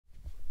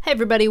Hi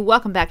everybody,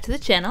 welcome back to the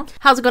channel.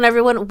 How's it going,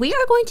 everyone? We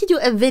are going to do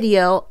a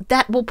video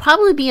that will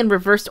probably be in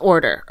reverse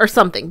order or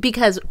something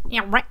because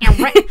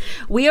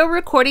we are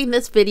recording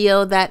this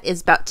video that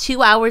is about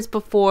 2 hours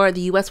before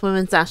the U.S.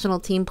 women's national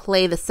team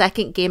play the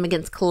second game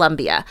against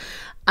Colombia.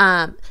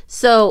 But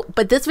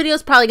this video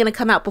is probably going to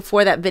come out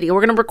before that video.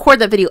 We're going to record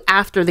that video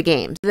after the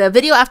game. The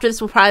video after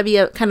this will probably be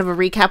a kind of a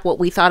recap what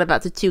we thought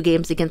about the two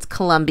games against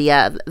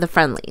Colombia, the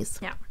friendlies.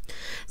 Yeah.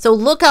 So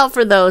look out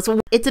for those.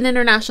 It's an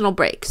international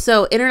break.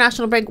 So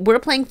international break, we're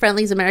playing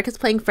friendlies. America's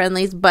playing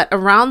friendlies. But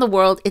around the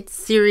world, it's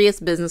serious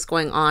business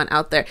going on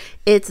out there.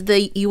 It's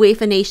the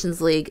UEFA Nations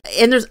League.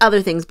 And there's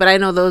other things, but I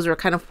know those are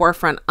kind of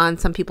forefront on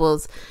some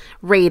people's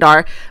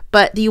radar.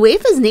 But the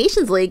UEFA's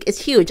Nations League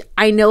is huge.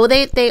 I know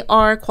they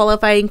are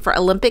qualifying for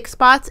Olympic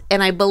spots.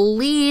 And I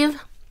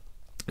believe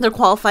they're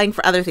qualifying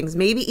for other things,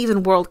 maybe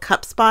even World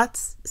Cup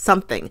spots,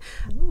 something.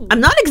 Ooh.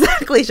 I'm not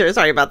exactly sure.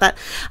 Sorry about that.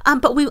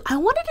 But I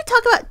wanted to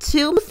talk about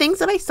three things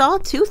that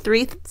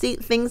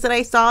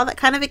I saw that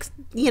kind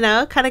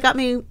of got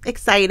me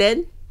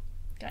excited.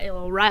 Got you a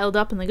little riled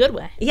up in the good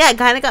way. Yeah, it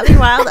kind of got me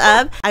riled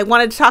up. I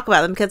wanted to talk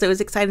about them because it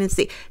was exciting to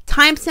see.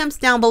 Timestamps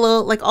down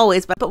below, like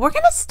always. But we're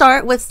going to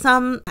start with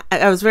some.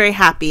 I was very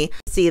happy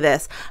to see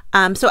this.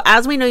 So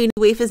as we know,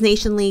 UEFA's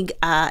Nation League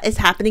is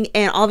happening,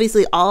 and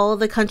obviously all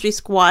the country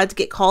squads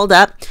get called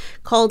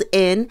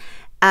in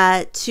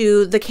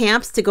to the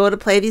camps to go to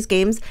play these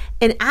games.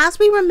 And as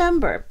we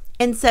remember,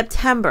 in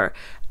September,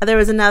 there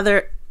was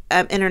another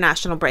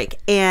international break,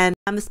 and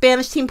the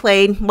Spanish team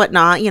played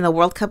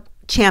World Cup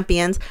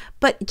champions,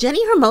 but Jenni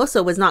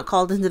Hermoso was not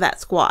called into that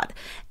squad.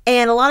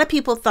 And a lot of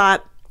people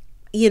thought,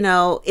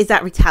 is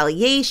that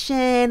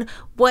retaliation?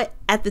 What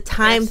at the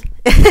time,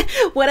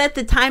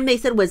 they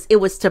said it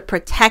was to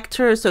protect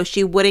her so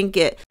she wouldn't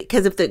get,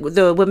 because if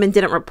the women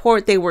didn't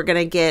report, they were going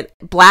to get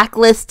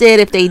blacklisted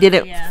if they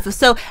didn't. Yeah.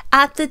 So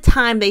at the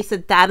time they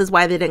said that is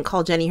why they didn't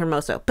call Jenni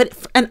Hermoso.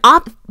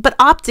 But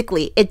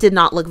optically, it did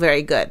not look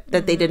very good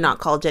that they did not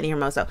call Jenni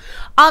Hermoso.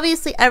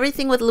 Obviously,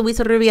 everything with Luis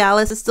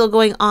Rubiales is still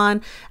going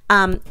on.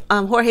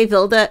 Jorge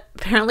Vilda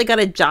apparently got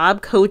a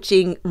job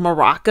coaching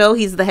Morocco.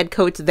 He's the head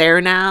coach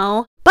there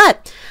now.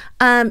 But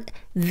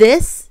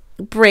this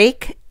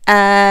break,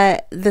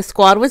 the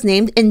squad was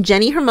named, and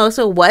Jenni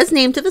Hermoso was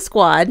named to the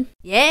squad.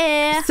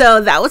 Yeah.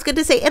 So that was good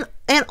to say. And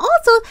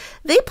also,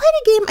 they played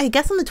a game, I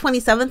guess, on the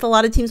 27th. A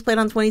lot of teams played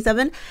on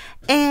 27.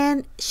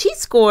 And she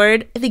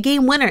scored the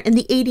game winner in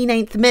the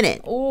 89th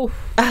minute. Oh,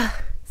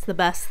 it's the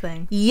best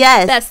thing.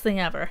 Yes. Best thing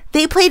ever.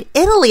 They played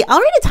Italy.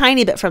 I'll read a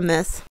tiny bit from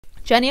this.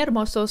 Jenni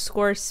Hermoso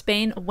scores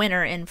Spain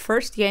winner in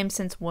first game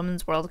since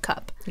Women's World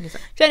Cup.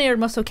 Jenni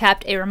Hermoso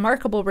capped a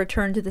remarkable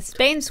return to the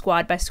Spain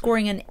squad by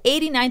scoring an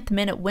 89th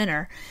minute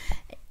winner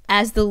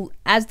as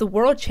the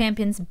world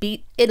champions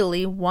beat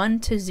Italy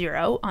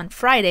 1-0 on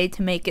Friday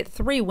to make it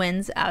 3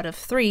 wins out of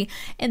 3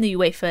 in the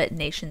UEFA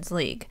Nations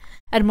League.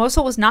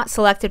 Hermoso was not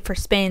selected for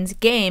Spain's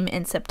game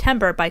in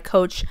September by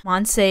coach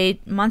Montse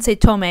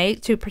Tomé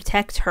to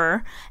protect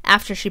her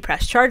after she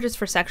pressed charges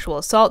for sexual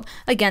assault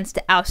against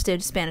the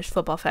ousted Spanish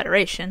Football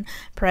Federation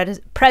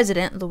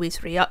president Luis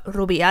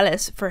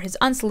Rubiales for his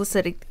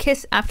unsolicited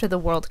kiss after the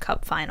World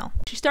Cup final.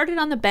 She started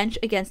on the bench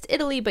against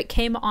Italy but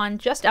came on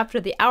just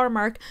after the hour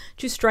mark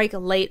to strike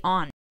late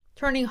on,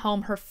 turning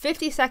home her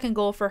 52nd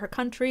goal for her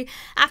country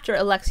after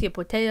Alexia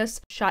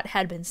Putellas' shot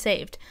had been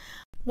saved.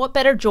 What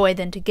better joy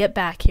than to get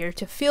back here,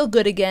 to feel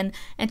good again,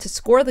 and to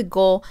score the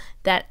goal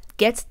that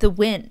gets the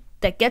win.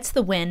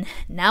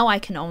 Now I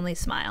can only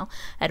smile,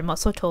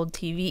 Hermoso told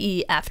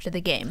TVE after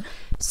the game.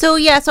 So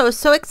I was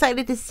so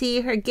excited to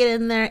see her get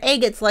in there,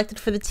 get selected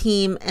for the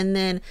team, and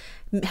then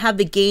have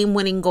the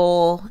game-winning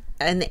goal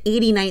in the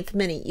 89th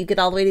minute. You get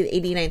all the way to the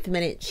 89th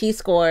minute. She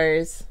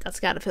scores. That's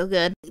got to feel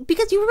good.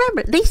 Because you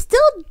remember, they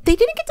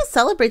didn't get to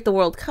celebrate the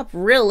World Cup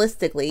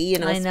realistically. I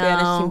know.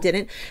 Spanish team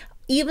didn't.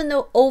 Even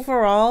though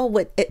overall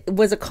what it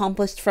was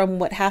accomplished from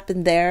what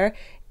happened there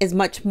is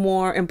much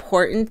more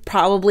important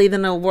probably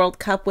than a World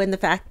Cup win, the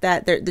fact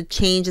that the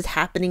change is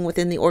happening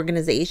within the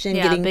organization.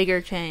 Yeah, bigger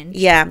change.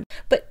 Yeah,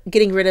 but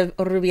getting rid of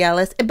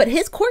Rubiales. But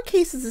his court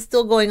cases is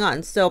still going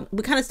on, so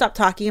we kind of stopped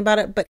talking about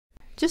it. But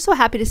just so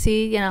happy to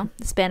see, the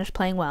Spanish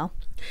playing well.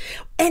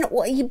 And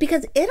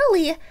because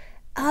Italy,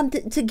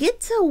 to get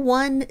to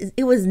one,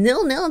 it was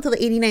 0-0 until the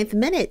 89th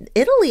minute.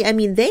 Italy,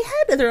 they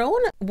had their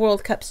own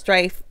World Cup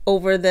strife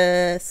over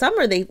the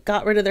summer. They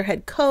got rid of their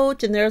head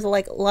coach, and there's a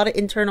lot of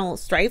internal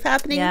strife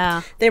happening.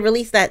 Yeah. They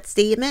released that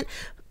statement.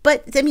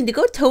 But, to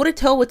go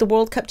toe-to-toe with the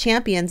World Cup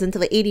champions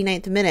until the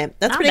 89th minute,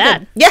 that's pretty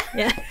good. Yeah,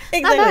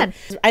 exactly. Not bad.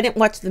 I didn't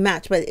watch the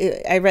match, but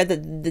I read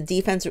that the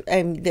defense,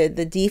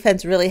 the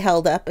defense really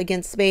held up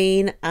against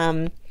Spain.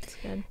 Good.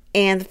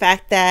 And the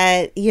fact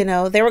that,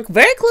 they were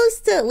very close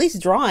to at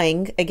least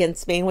drawing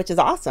against Spain, which is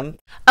awesome.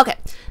 Okay,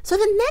 so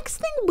the next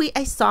thing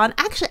I saw, and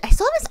actually I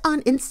saw this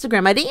on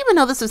Instagram. I didn't even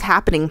know this was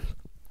happening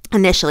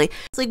initially.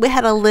 It's like we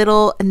had a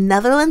little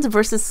Netherlands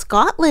versus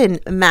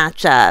Scotland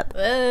matchup.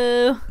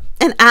 Oh.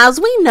 And as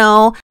we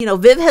know,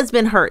 Viv has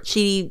been hurt.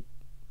 She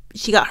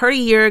She got hurt a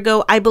year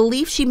ago. I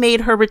believe she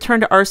made her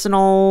return to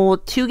Arsenal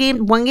 2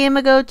 games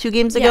ago.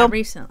 Yeah,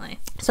 recently.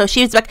 So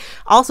she's back.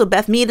 Also,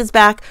 Beth Mead is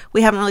back.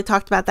 We haven't really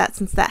talked about that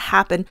since that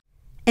happened.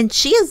 And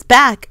she is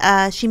back.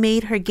 She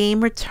made her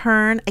game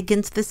return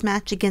against this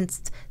match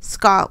against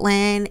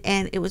Scotland.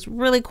 And it was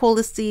really cool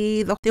to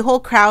see. The whole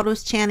crowd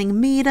was chanting,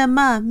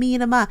 Miedema,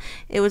 Miedema.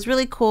 It was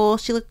really cool.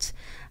 She looked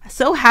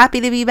so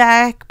happy to be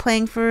back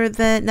playing for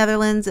the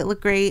Netherlands. It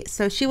looked great.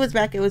 So she was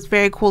back. It was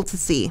very cool to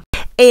see.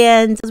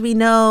 And as we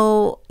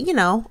know,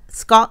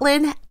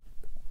 Scotland,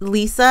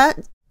 Lisa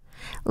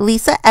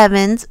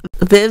Evans,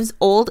 Viv's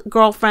old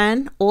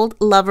girlfriend, old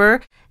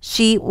lover,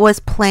 she was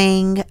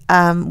playing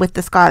with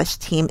the Scottish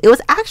team. It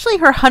was actually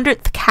her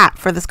 100th cap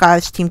for the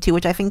Scottish team too,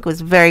 which I think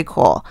was very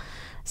cool.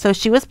 So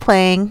she was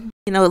playing,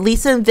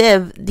 Lisa and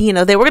Viv,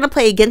 they were going to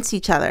play against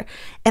each other.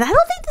 And I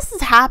don't think this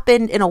has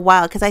happened in a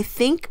while, because I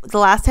think the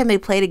last time they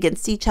played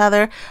against each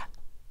other,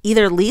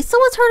 either Lisa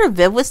was hurt or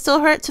Viv was still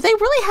hurt. So they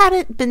really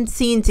hadn't been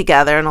seen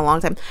together in a long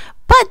time.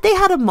 But they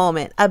had a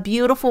moment, a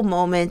beautiful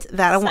moment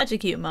that Such a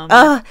cute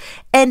moment.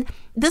 And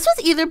this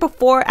was either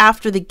before or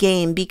after the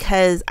game,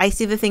 because I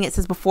see the thing, it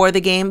says before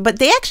the game, but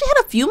they actually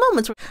had a few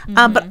moments.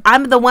 But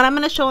the one I'm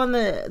going to show on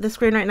the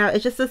screen right now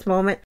is just this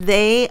moment.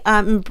 They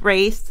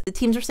embraced, the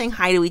teams were saying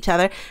hi to each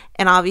other.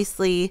 And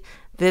obviously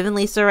Viv and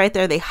Lisa right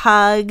there, they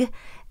hug.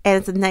 And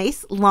it's a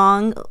nice,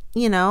 long,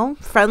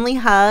 friendly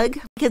hug.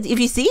 Because if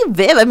you see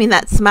Viv,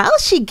 that smile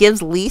she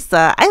gives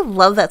Lisa, I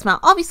love that smile.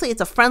 Obviously, it's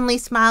a friendly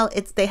smile.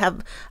 They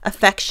have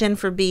affection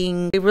for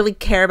they really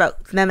care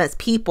about them as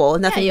people.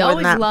 Nothing you more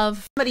always than that.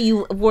 love Somebody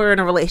you were in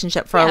a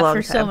relationship for a long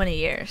time. for so many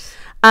years.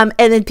 And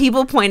then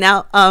people point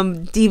out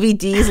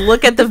DVDs.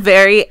 Look at the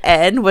very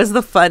end was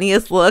the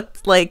funniest look.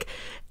 Like,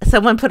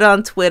 someone put it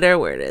on Twitter.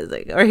 Where it is,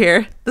 or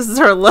here. This is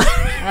her look.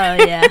 Oh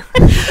yeah,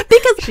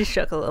 because she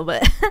shook a little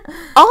bit.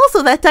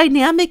 Also, that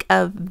dynamic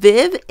of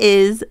Viv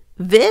is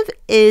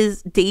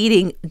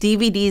dating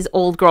DVD's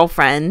old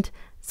girlfriend,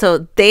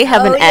 so they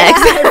have an ex.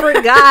 I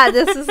forgot.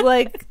 This is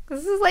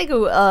like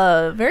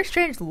a very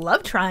strange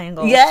love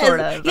triangle. Yes, sort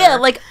of.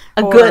 like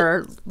a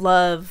good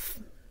love.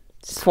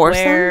 Foursome?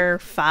 Square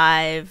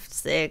 5,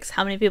 6.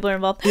 How many people are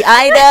involved? Yeah,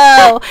 I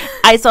know.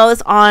 I saw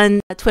this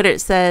on Twitter.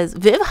 It says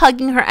Viv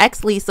hugging her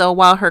ex Lisa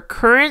while her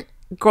current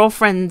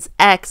girlfriend's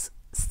ex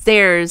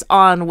stares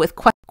on with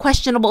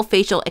questionable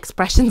facial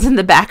expressions in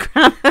the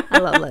background. I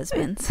love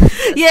lesbians.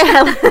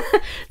 Yeah.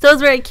 So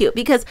it's very cute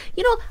because,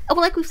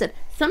 like we've said,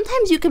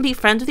 sometimes you can be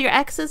friends with your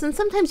exes and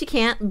sometimes you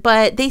can't,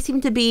 but they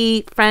seem to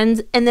be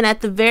friends. And then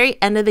at the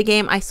very end of the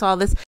game, I saw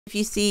this. If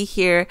you see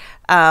here,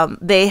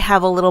 they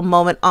have a little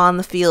moment on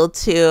the field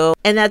too.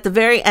 And at the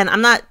very end,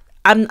 I'm not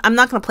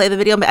going to play the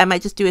video, but I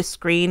might just do a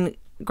screen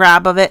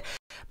grab of it.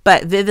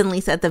 But Viv and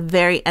Lisa at the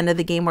very end of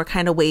the game were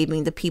kind of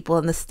waving to people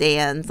in the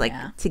stands,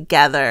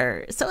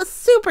 together. So it's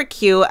super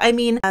cute.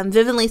 Viv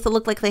and Lisa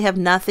look like they have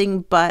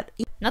nothing but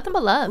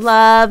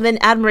love and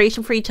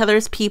admiration for each other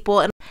as people.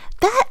 And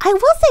that, I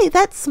will say,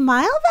 that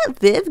smile that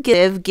Viv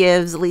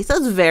gives Lisa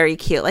is very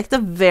cute. Like, the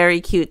very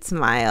cute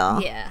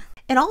smile. Yeah.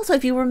 And also,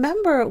 if you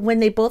remember when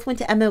they both went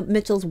to Emma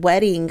Mitchell's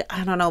wedding,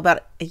 I don't know,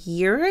 about a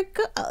year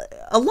ago,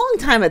 a long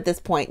time at this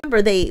point.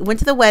 Remember, they went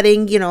to the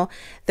wedding,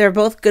 they're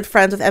both good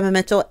friends with Emma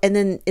Mitchell. And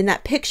then in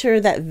that picture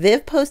that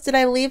Viv posted,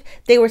 I believe,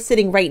 they were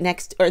standing right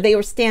next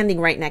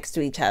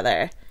to each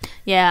other.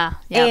 Yeah.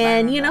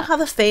 And you know how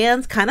the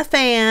fans kind of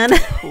fan.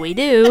 We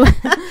do.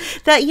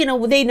 That,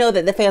 they know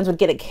that the fans would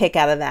get a kick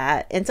out of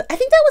that. And so I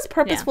think that was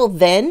purposeful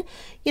then.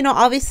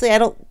 Obviously I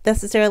don't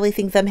necessarily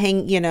think them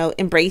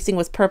embracing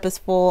was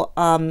purposeful.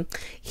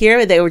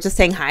 Here they were just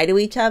saying hi to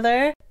each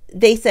other.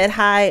 They said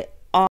hi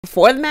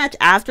before the match,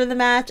 after the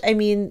match.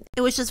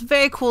 It was just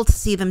very cool to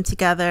see them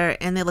together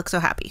and they look so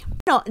happy.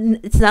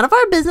 It's none of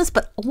our business,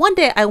 but one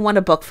day I want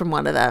a book from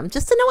one of them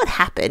just to know what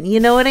happened. You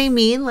know what I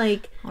mean?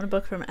 Like, I want a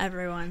book from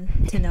everyone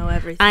to know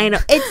everything. I know.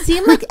 It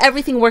seemed like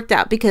everything worked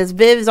out because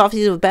Viv is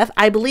obviously with Beth.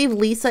 I believe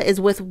Lisa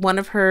is with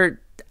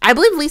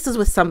Lisa's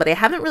with somebody. I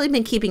haven't really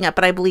been keeping up,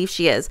 but I believe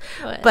she is.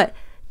 But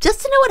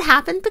just to know what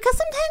happened, because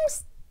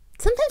sometimes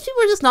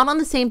people are just not on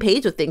the same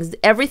page with things.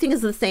 Everything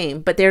is the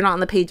same, but they're not on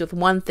the page with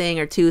one thing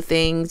or two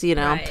things,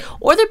 Right.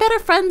 Or they're better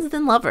friends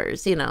than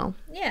lovers,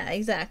 Yeah,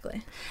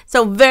 exactly.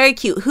 So very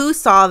cute. Who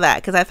saw that?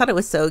 Because I thought it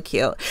was so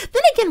cute.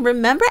 Then again,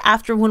 remember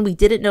after when we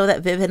didn't know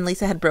that Viv and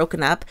Lisa had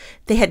broken up,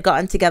 they had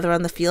gotten together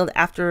on the field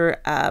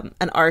after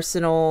an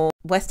Arsenal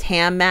West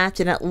Ham match,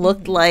 and it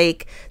looked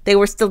like they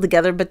were still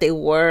together, but they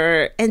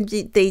were, and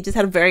they just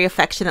had very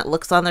affectionate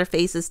looks on their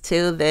faces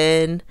too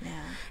then. Yeah.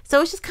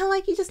 So it's just kind of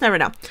like, you just never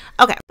know.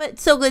 Okay, but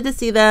so good to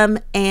see them.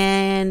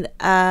 And,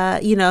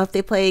 if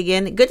they play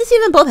again, good to see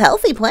them both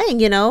healthy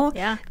playing,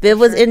 Yeah. Viv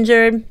was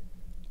injured.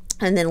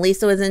 And then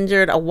Lisa was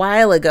injured a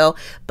while ago.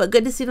 But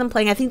good to see them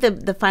playing. I think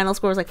the final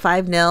score was like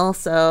 5-0.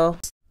 So,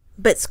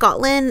 but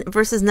Scotland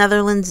versus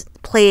Netherlands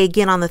play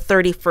again on the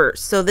 31st.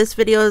 So this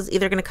video is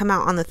either going to come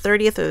out on the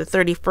 30th or the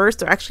 31st.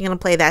 They're actually going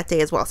to play that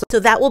day as well. So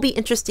that will be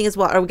interesting as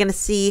well. Are we going to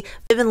see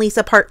Viv and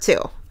Lisa part 2?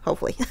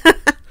 Hopefully.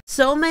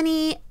 So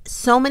many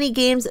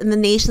games in the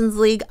Nations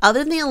League. Other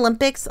than the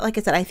Olympics, like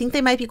I said, I think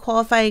they might be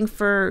qualifying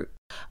for...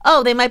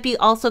 Oh, they might be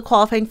also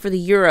qualifying for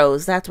the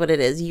Euros. That's what it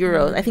is,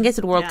 Euros. I think I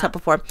said World Cup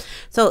before.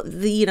 So,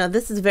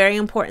 this is very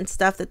important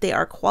stuff that they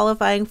are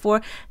qualifying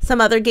for. Some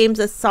other games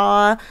I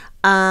saw,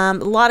 a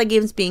lot of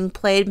games being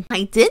played.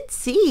 I did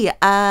see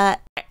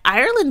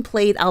Ireland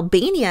played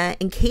Albania,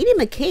 and Katie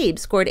McCabe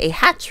scored a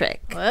hat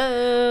trick.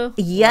 Whoa.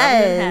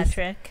 Yes. Hat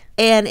trick.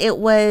 And it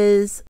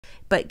was...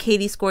 But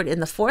Katie scored in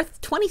the 4th,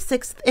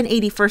 26th, and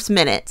 81st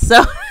minute.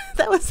 So,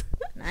 that was...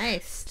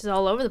 Nice. Just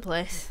all over the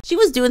place. She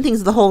was doing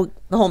things the whole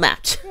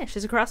match. Yeah,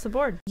 she's across the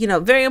board.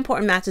 Very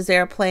important matches they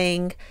are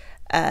playing.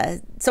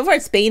 So far,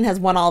 Spain has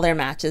won all their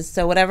matches.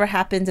 So whatever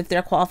happens, if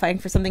they're qualifying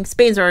for something,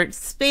 Spain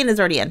is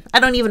already in. I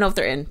don't even know if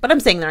they're in, but I'm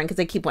saying they're in because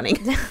they keep winning.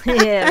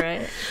 Yeah,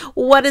 right.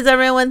 What does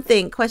everyone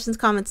think? Questions,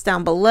 comments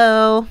down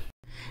below.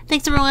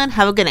 Thanks, everyone.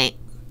 Have a good night.